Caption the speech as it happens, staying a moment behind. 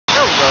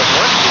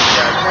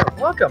Alright,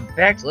 welcome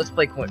back to Let's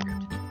Play Crypt.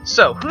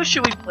 So, who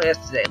should we play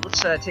as today? Let's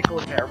take a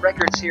look at our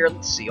records here.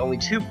 Let's see, only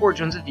 2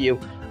 fortunes of view.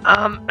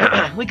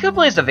 We could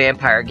play as the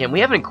vampire again. We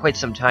haven't in quite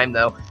some time,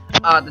 though.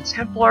 The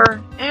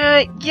Templar,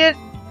 yeah,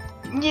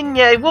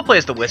 we'll play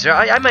as the wizard.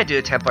 I might do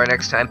the Templar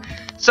next time.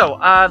 So,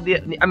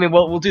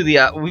 we'll do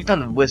the, we've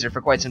done the wizard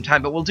for quite some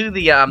time, but we'll do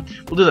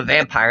the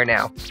vampire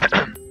now.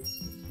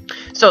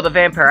 So the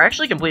vampire, I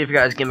actually completed for you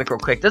guys' gimmick real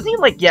quick. Doesn't he,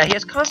 like, yeah, he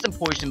has constant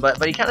poison,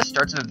 but he kind of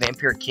starts with a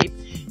vampire cape.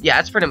 Yeah,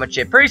 that's pretty much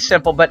it. Pretty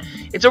simple, but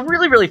it's a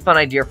really fun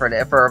idea for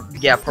a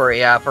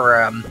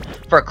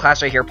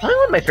class right here. Probably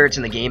one of my favorites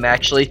in the game,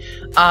 actually.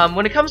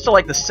 When it comes to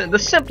like the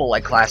simple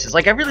like classes,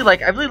 like I really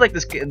like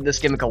this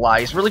gimmick a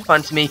lot. It's really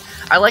fun to me.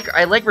 I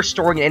like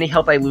restoring any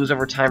health I lose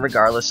over time,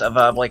 regardless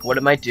of like what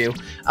it might do.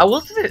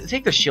 We'll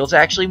take the shields.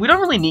 Actually, we don't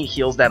really need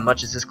heals that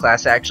much as this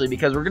class actually,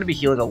 because we're gonna be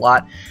healing a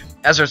lot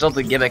as a result of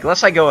the gimmick,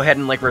 unless I go ahead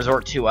and like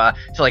resort to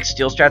like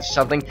steel strats or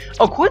something.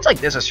 Oh, coins like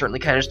this are certainly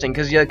kind of interesting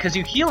because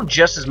you heal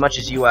just as much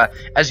as you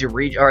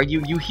reach, or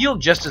you heal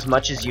just as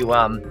much as you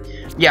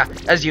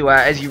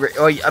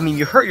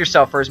you hurt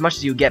yourself for as much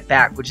as you get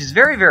back, which is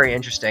very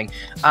interesting.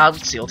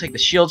 Let's see, we'll take the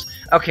shields.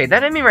 Okay,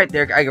 that enemy right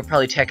there I could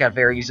probably take out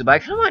very easily, but I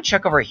kind of want to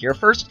check over here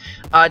first.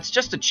 It's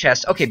just a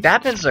chest. Okay,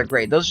 bat pencils are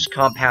great. Those just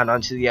compound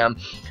onto the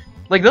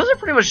like, those are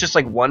pretty much just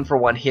like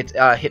 1-for-1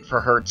 hit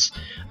for hurts,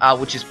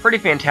 which is pretty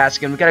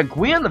fantastic. And we've got a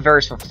Guia on the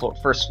very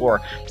first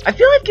floor. I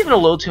feel I've given a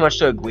little too much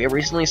to a Guia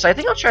recently, so I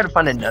think I'll try to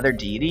find another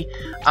deity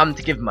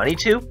to give money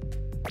to.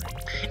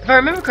 If I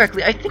remember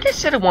correctly, I think I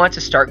said I wanted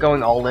to start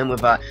going all in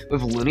with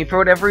Looney for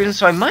whatever reason,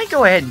 so I might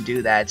go ahead and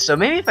do that. So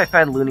maybe if I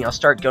find Looney, I'll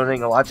start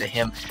donating a lot to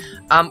him.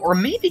 Or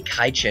maybe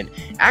Kaichin.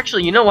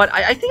 Actually, you know what?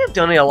 I think I've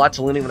donated a lot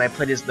to Looney when I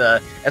played as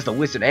the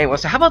wizard anyway.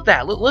 So how about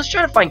that? Let's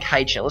try to find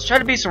Kaichin. Let's try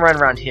to base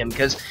around him,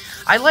 because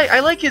I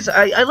like his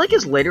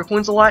later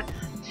coins a lot.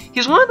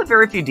 He's one of the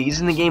very few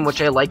Ds in the game,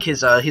 which I like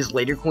his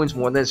later coins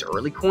more than his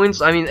early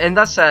coins. I mean, and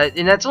that's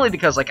only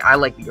because like I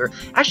like the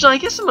actually I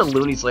guess some of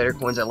Looney's later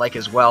coins I like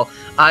as well.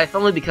 If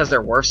only because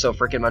they're worth so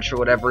freaking much for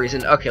whatever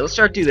reason. Okay, let's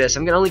start do this.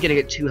 I'm only gonna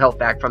get 2 health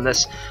back from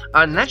this,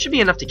 and that should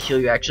be enough to kill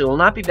you. Actually, it will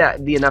not be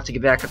enough to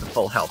get back at the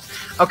full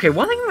health. Okay,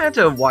 one thing I'm gonna have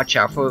to watch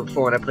out for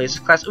when I play this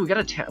class. Ooh, we got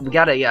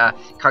a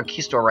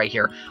conquistador right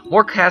here.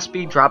 More cast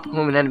speed, drop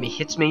when an enemy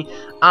hits me.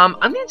 I'm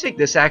gonna take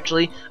this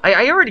actually.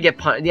 I already get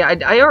punished. Yeah,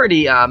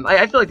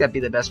 I feel like that'd be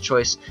the best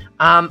choice.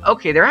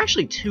 Okay, there are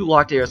actually 2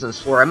 locked areas on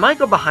this floor. I might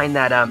go behind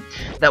that one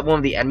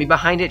with the enemy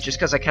behind it, just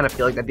because I kind of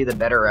feel like that'd be the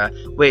better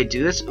way to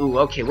do this. Ooh,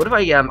 okay, what if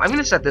I'm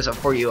gonna set this up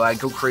for you.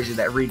 Go crazy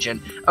that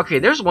region. Okay,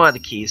 there's one of the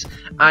keys.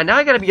 Now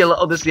I gotta be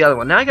this is the other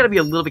one. Now I gotta be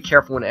a little bit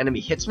careful when an enemy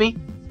hits me.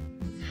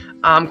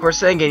 Of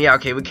course, then again, yeah,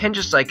 okay, we can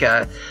just like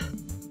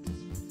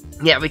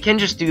yeah, we can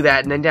just do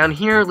that, and then down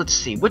here, let's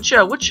see,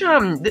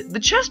 the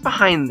chest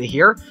behind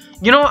here,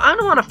 you know, I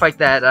don't want to fight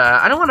that,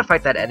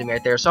 enemy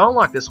right there, so I'll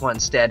unlock this one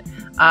instead.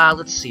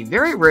 Let's see,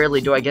 very rarely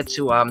do I get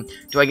to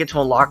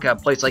unlock a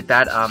place like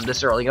that,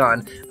 this early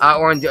on,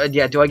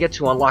 do I get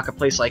to unlock a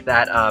place like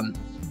that,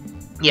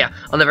 yeah,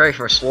 on the very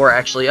first floor,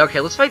 actually. Okay,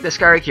 let's fight this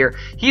guy right here.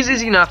 He's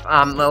easy enough.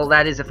 Well,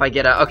 that is if I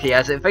get a... Okay,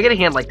 yeah, so if I get a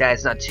hand like that,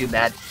 it's not too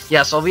bad.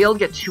 Yeah, so I'll be able to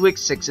get 2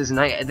 6s, and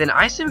then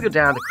I say we go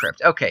down to the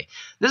Crypt. Okay,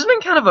 this has been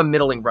kind of a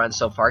middling run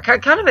so far.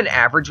 Kind of an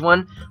average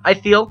one, I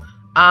feel.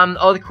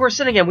 Of course,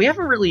 then again, we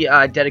haven't really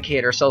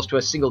dedicated ourselves to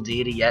a single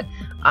deity yet.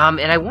 And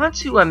I want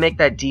to make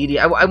that deity...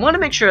 I want to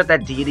make sure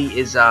that deity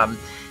is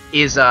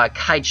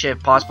Kaichin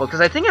if possible,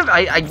 because I think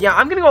yeah,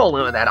 I'm gonna go all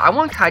in with that. I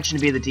want Kaichin to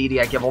be the deity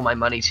I give all my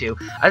money to.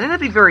 I think that'd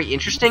be very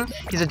interesting.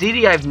 He's a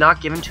deity I've not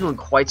given to in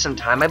quite some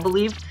time, I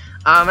believe.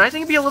 And I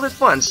think it'd be a little bit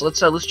fun, so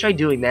let's try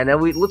doing that. Now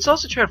let's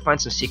also try to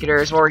find some secret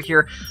areas while we're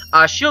here.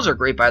 Shields are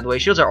great, by the way.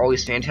 Shields are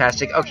always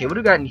fantastic. Okay, what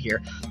do we got in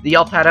here? The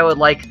yell pad I would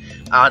like.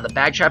 The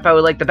bag trap I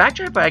would like. The bag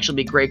trap would actually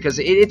be great because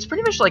it's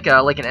pretty much like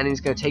an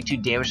enemy's going to take 2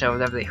 damage now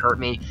whenever they hurt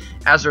me.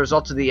 As a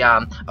result of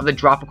the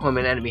drop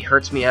equipment enemy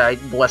hurts me.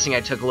 Blessing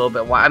I took a little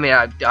bit while. I mean,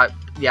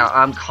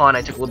 yeah, con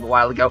I took a little bit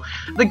while ago.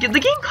 The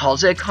game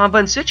calls it a con, but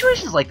in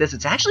situations like this,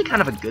 it's actually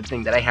kind of a good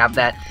thing that I have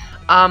that.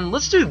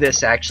 Let's do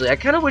this, actually. I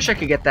kind of wish I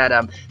could get that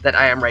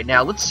item right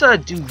now. Let's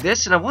do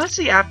this, and I want to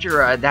see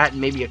after that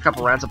maybe a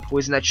couple rounds of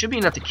poison. That should be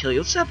enough to kill you.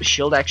 Let's set up a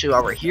shield, actually,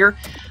 while we're here.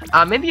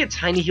 Maybe a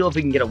tiny heal if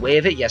we can get away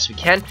with it. Yes, we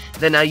can.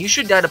 Then you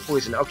should die to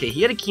poison. Okay,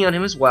 he had a key on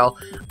him as well.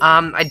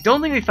 I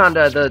don't think we found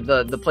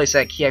the place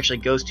that key actually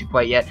goes to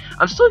quite yet.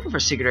 I'm still looking for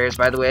secret areas,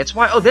 by the way. That's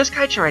why... Oh, there's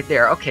Kaichin right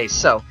there. Okay,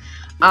 so...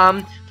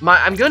 I'm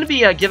going to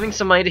be giving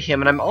some money to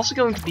him, and I'm also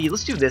going to be...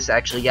 Let's do this,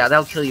 actually. Yeah,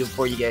 that'll kill you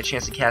before you get a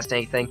chance to cast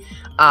anything.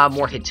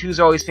 More hit 2s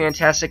are always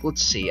fantastic.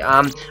 Let's see.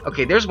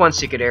 Okay, there's one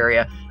secret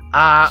area.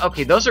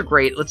 Okay, those are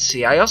great. Let's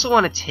see. I also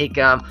want to take,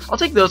 I'll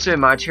take those to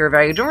monetary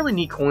value. I don't really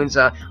need coins,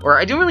 or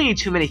I don't really need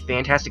too many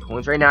fantastic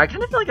coins right now. I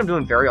kind of feel like I'm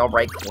doing very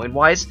alright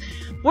coin-wise.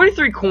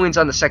 43 coins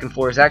on the second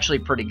floor is actually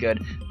pretty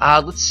good.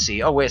 Let's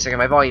see. Oh, wait a second.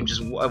 My volume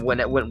just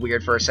went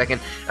weird for a second.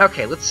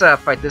 Okay, let's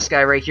fight this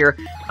guy right here.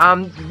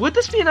 Would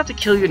this be enough to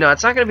kill you? No,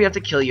 it's not going to be enough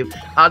to kill you.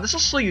 This will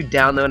slow you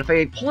down, though, and if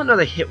I pull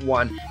another hit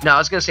 1... No, I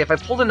was going to say, if I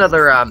pulled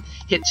another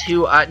hit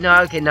 2...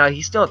 no, okay, no,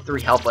 he's still at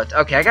 3 health left.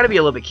 Okay, I got to be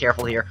a little bit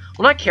careful here.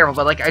 Well, not careful,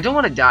 but, like, I don't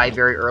want to die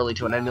very early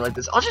to an enemy like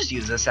this. I'll just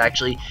use this,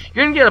 actually.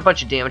 You're going to get a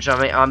bunch of damage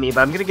on me,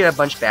 but I'm going to get a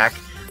bunch back.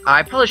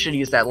 I probably should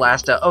use that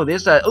last, oh,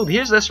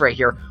 here's this right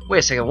here. Wait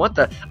a second, what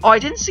the? Oh, I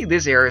didn't see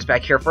these areas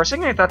back here. For a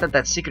second, I thought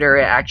that secret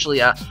area actually,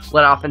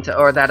 let off into,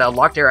 or that,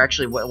 locked area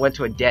actually went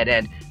to a dead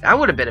end. That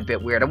would have been a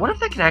bit weird. I wonder if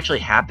that can actually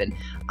happen.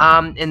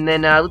 And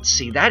then, let's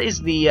see, that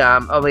is the,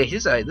 oh, wait,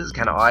 this is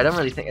kind of odd. I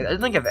don't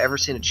think I've ever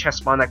seen a chest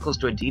spawn that close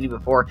to a DD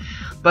before.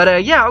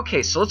 But, yeah,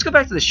 okay, so let's go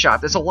back to the shop.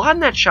 There's a lot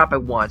in that shop I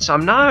want, so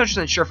I'm not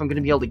 100% sure if I'm going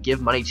to be able to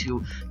give money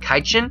to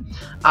Kaichin,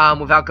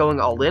 without going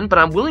all in, but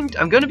I'm going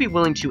to be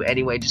willing to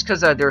anyway, just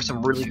because, there are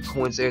some really good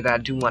coins there that I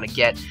do want to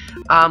get.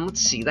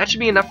 Let's see, that should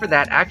be enough for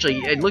that.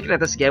 Actually, looking at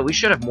this again, we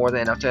should have more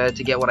than enough to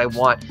get what I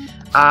want.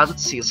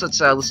 Let's see, so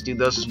let's do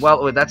those as well.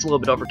 Oh, that's a little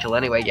bit overkill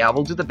anyway. Yeah,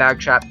 we'll do the bag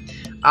trap.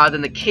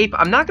 Then the cape.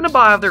 I'm not going to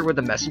bother with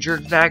the messenger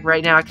bag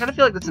right now. I kind of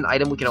feel like that's an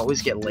item we can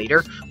always get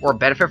later or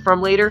benefit from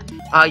later.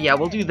 Yeah,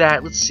 we'll do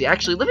that. Let's see.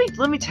 Actually,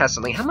 let me test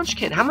something. How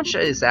much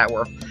is that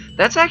worth?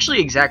 That's actually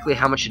exactly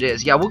how much it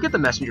is. Yeah, we'll get the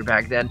messenger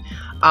bag then.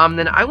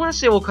 Then I want to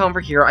say we'll come over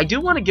here. I do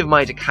want to give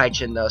money to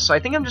Kaichin though, so I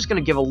think I'm just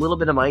going to give a little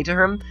bit of money to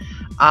him.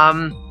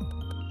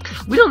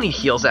 We don't need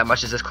heals that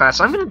much as this class,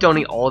 so I'm going to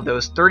donate all of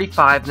those,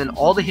 35, and then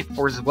all the hit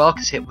 4s as well,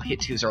 because hit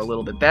 2s are a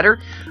little bit better.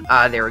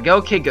 There we go.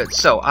 Okay, good.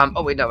 So,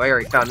 oh wait, no, I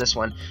already found this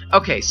one.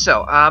 Okay,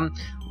 so,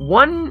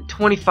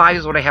 125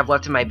 is what I have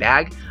left in my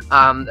bag.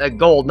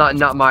 Gold,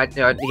 not my,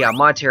 yeah,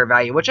 monetary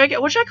value, which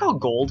I call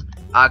gold,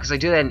 because I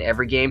do that in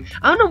every game.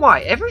 I don't know why.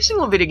 Every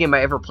single video game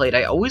I ever played,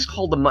 I always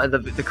called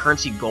the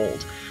currency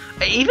gold.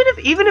 Even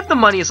if the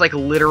money is like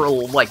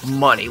literal like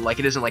money, like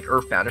it isn't like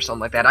Earthbound or something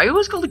like that, I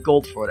always called it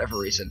gold for whatever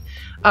reason.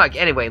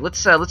 Anyway,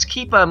 let's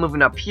keep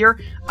moving up here.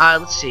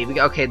 Let's see.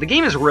 Okay, the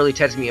game is really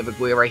testing me a bit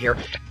right here.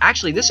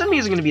 Actually, this enemy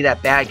isn't going to be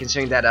that bad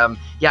considering that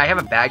yeah, I have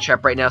a bag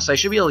trap right now, so I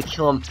should be able to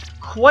kill him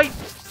quite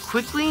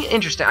quickly.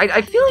 Interesting.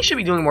 I feel I should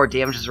be doing more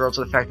damage as a result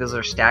of the fact that those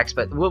are stacks,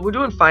 but we're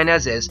doing fine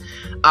as is.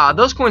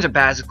 Those coins are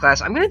bad as a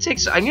class. I'm gonna take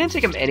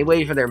them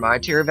anyway for their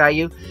monetary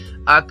value,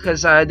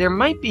 because there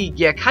might be,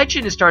 yeah,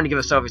 Kaichin is starting to give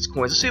us some of its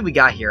coins. Let's see what we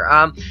got here.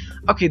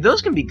 Okay,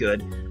 those can be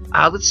good.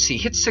 Let's see.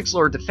 Hit 6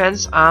 lower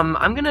defense.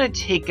 I'm gonna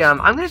take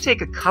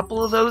a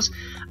couple of those.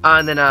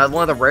 And then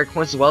one of the rare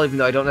coins as well, even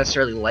though I don't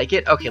necessarily like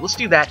it. Okay, let's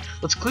do that.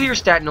 Let's clear your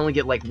stat and only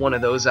get like one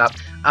of those up.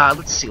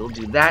 Let's see, we'll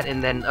do that,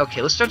 and then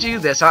okay, let's start to do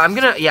this. I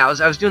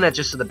was doing that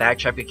just so the bag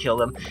trap could kill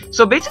them.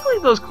 So basically,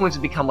 those coins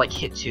have become like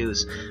hit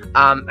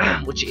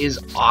 2s, which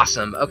is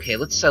awesome. Okay,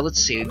 let's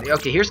see.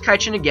 Okay, here's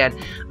Kaichin again.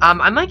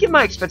 I might give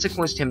my expensive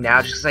coins to him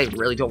now, just because I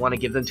really don't want to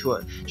give them to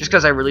him. Just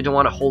because I really don't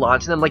want to hold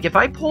on to them. Like if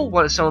I pull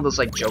some of those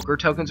like Joker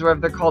tokens or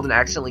whatever they're called and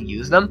accidentally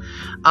use them,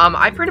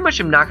 I pretty much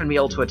am not going to be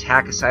able to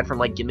attack aside from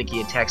like gimmicky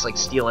attacks like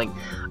stealing,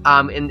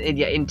 and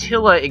yeah,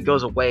 until it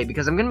goes away,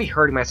 because I'm gonna be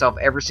hurting myself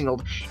every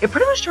single. It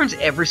pretty much turns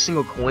every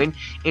single coin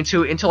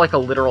into like a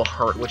literal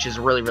hurt, which is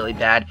really really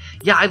bad.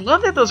 Yeah, I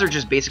love that those are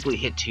just basically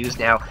hit 2s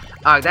now.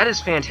 That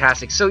is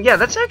fantastic. So yeah,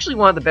 that's actually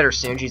one of the better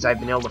synergies I've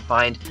been able to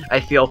find,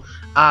 I feel.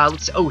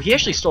 She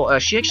actually stole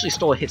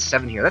a hit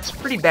 7 here. That's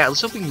pretty bad.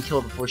 Let's hope we can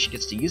kill her before she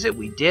gets to use it.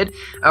 We did.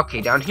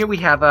 Okay, down here we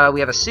have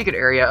a secret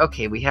area.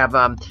 Okay, we have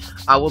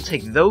we'll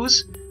take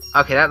those.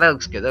 Okay, that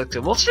looks good. That looks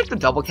good. We'll take the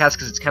double cast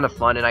because it's kind of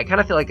fun, and I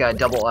kind of feel like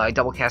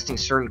double casting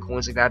certain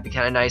coins like that would be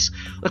kind of nice.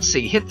 Let's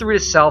see, hit 3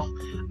 to self.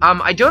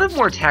 I don't have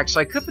more attacks,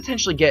 so I could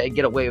potentially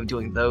get away with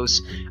doing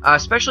those,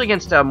 especially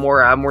against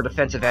more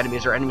defensive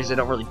enemies or enemies that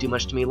don't really do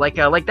much to me, like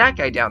that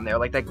guy down there,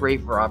 like that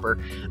grave robber,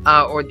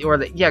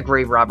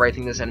 grave robber. I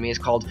think this enemy is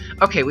called.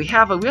 Okay, we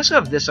also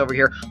have this over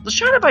here. Let's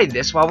try to buy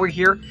this while we're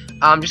here,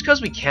 just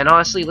because we can.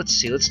 Honestly, let's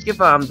see. Let's give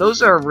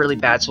those are really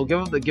bad, so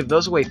we'll give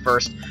those away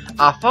first,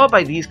 followed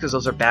by these because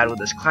those are bad with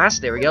this class.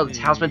 There we go. The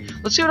talisman.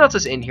 Let's see what else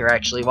is in here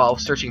actually while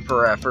searching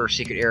for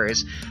secret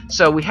areas.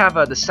 So we have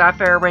the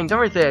sapphire ring. Don't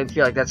really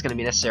feel like that's going to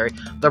be necessary.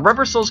 The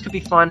rubber souls could be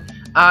fun.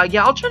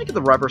 Yeah, I'll try to get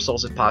the rubber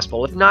souls if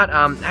possible. If not,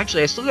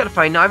 actually, I still gotta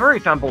find. No, I've already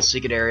found both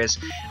secret areas.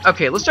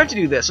 Okay, let's start to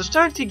do this. Let's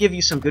start to give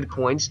you some good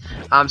coins,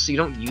 so you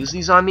don't use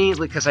these on me,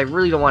 because I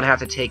really don't want to have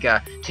to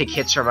take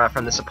hits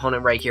from this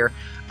opponent right here.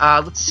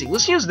 Let's see.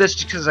 Let's use this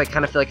just because I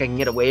kind of feel like I can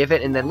get away with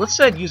it, and then let's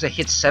use a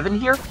hit 7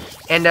 here.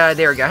 And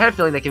there we go. I had a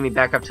feeling that gave me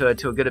back up to a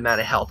good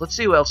amount of health. Let's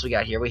see what else we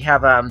got here. We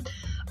have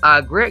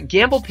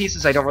gamble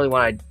pieces. I don't really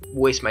want to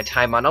waste my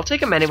time on. I'll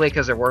take them anyway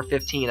because they're worth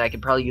 15. I could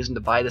probably use them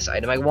to buy this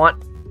item I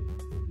want.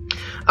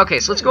 Okay,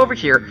 so let's go over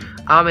here,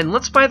 and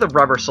let's buy the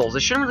rubber souls. It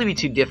shouldn't really be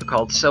too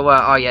difficult. So,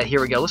 oh yeah, here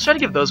we go. Let's try to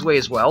give those away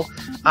as well.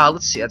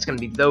 Let's see, that's gonna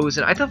be those.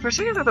 And I thought for a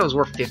second that was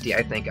worth 50.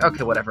 I think.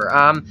 Okay, whatever.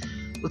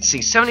 let's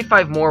see,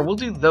 75 more. We'll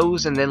do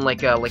those and then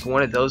like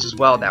one of those as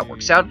well. That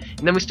works out. And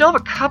then we still have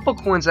a couple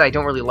coins that I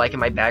don't really like in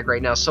my bag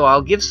right now, so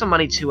I'll give some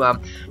money to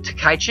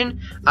Kaichin,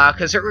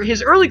 because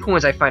his early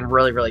coins I find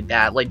really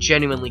bad, like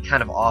genuinely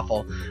kind of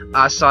awful.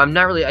 So I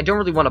don't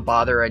really want to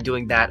bother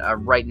doing that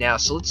right now.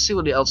 So let's see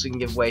what else we can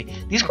give away.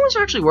 These coins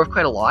are actually worth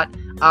quite a lot.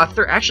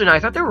 Actually, no, I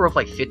thought they were worth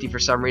like 50 for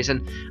some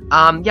reason.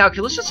 Yeah,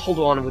 okay, let's just hold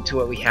on to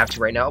what we have to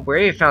right now. Where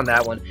I found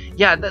that one.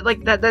 Yeah,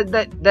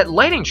 that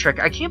lighting trick,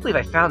 I can't believe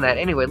I found that.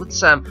 Anyway,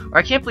 let's, or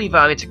I can't believe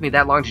it took me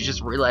that long to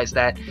just realize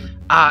that.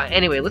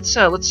 Anyway, let's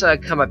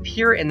come up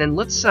here, and then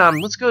let's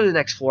go to the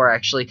next floor,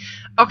 actually.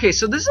 Okay,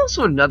 so this is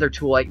also another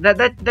tool, like,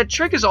 that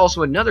trick is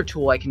also another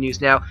tool I can use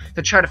now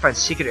to try to find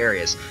secret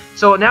areas.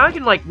 So now I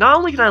can, like, not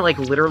only can I, like,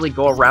 literally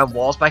go around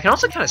walls, but I can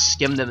also kind of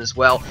skim them as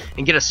well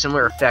and get a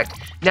similar effect.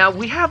 Now,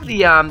 we have the,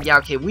 yeah,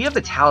 okay, we have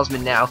the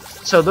talisman now,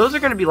 so those are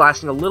going to be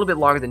lasting a little bit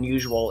longer than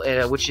usual,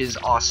 which is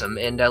awesome.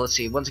 And let's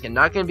see, once again,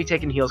 not going to be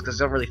taking heals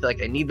because I don't really feel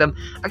like I need them.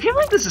 I can't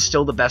believe this is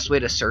still the best way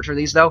to search for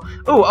these, though.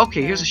 Oh,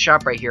 okay, here's a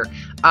shop right here.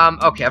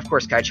 Okay, of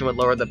course, Kaichin would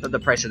lower the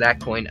price of that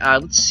coin.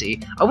 Let's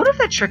see. I wonder if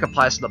that trick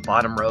applies to the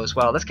bottom row as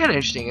well. That's kind of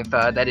interesting if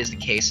that is the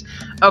case.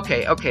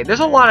 Okay, there's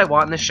a lot I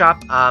want in this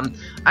shop. I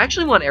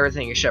actually want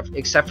everything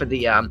except for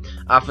the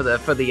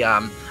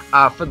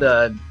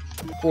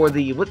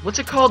what's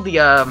it called,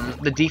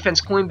 the defense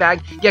coin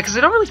bag. Yeah, because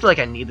I don't really feel like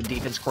I need the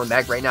defense coin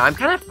bag right now. I'm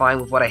kind of fine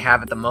with what I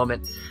have at the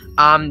moment.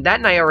 That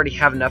and I already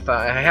have enough.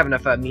 I have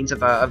enough means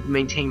of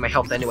maintaining my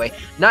health anyway.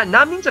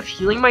 Not means of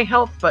healing my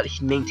health, but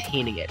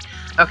maintaining it.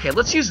 Okay,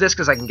 let's use this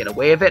because I can get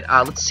away with it.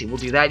 Let's see, we'll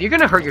do that. You're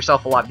gonna hurt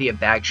yourself a lot via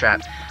bag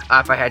trap,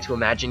 if I had to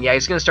imagine. Yeah,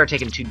 he's gonna start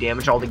taking 2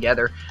 damage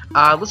altogether.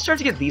 Let's start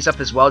to get these up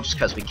as well, just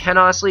because we can,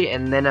 honestly.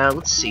 And then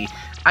let's see.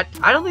 I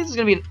don't think this is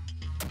gonna be.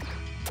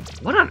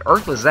 What on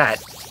earth was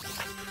that?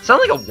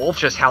 Sounded like a wolf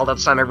just howled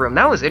outside my room.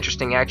 That was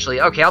interesting,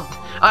 actually. Okay,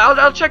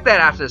 I'll check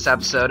that after this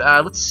episode.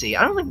 Let's see.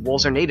 I don't think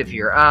wolves are native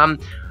here.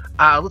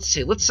 Let's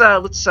see. Or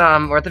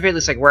at the very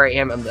least, like where I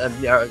am,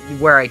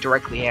 where I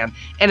directly am.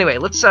 Anyway,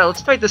 let's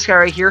fight this guy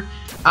right here.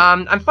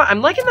 I'm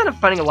liking that I'm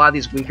fighting a lot of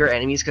these weaker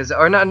enemies,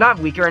 or not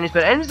weaker enemies,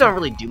 but enemies don't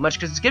really do much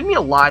because it's giving me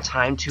a lot of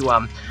time to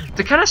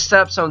kind of set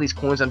up some of these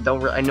coins I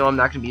know I'm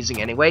not going to be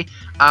using anyway.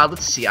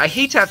 Let's see. I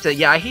hate to have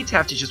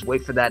to just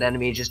wait for that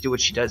enemy and just do what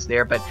she does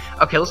there. But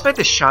okay, let's fight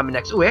this shaman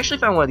next. Oh, we actually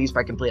found one of these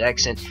by complete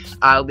accident.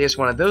 There's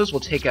one of those.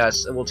 We'll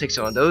take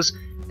some of those.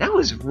 That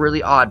was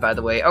really odd, by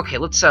the way. Okay,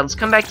 let's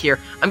come back here.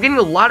 I'm getting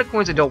a lot of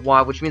coins I don't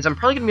want, which means I'm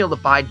probably going to be able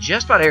to buy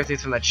just about everything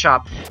from that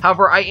shop.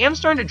 However, I am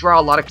starting to draw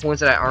a lot of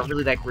coins that aren't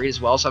really that great as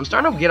well, so I'm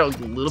starting to get a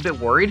little bit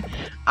worried.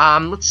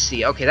 Let's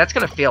see. Okay, that's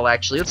going to fail,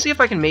 actually. Let's see if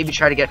I can maybe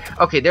try to get...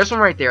 Okay, there's one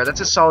right there.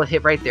 That's a solid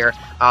hit right there.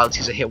 Let's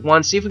use a hit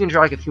 1. See if we can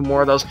draw like a few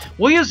more of those.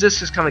 We'll use this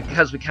just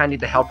because we kind of need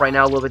the help right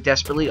now a little bit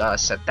desperately.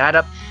 Set that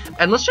up.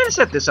 And let's try to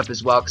set this up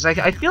as well, because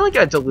I feel like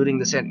diluting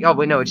this in... Oh,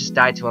 wait, no, it just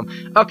died to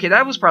him. Okay,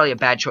 that was probably a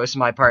bad choice on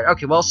my part.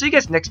 Okay, well, I'll see you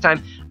guys next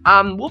time.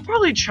 We'll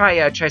probably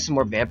try some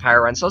more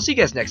vampire runs, so I'll see you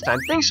guys next time.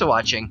 Thanks for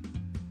watching.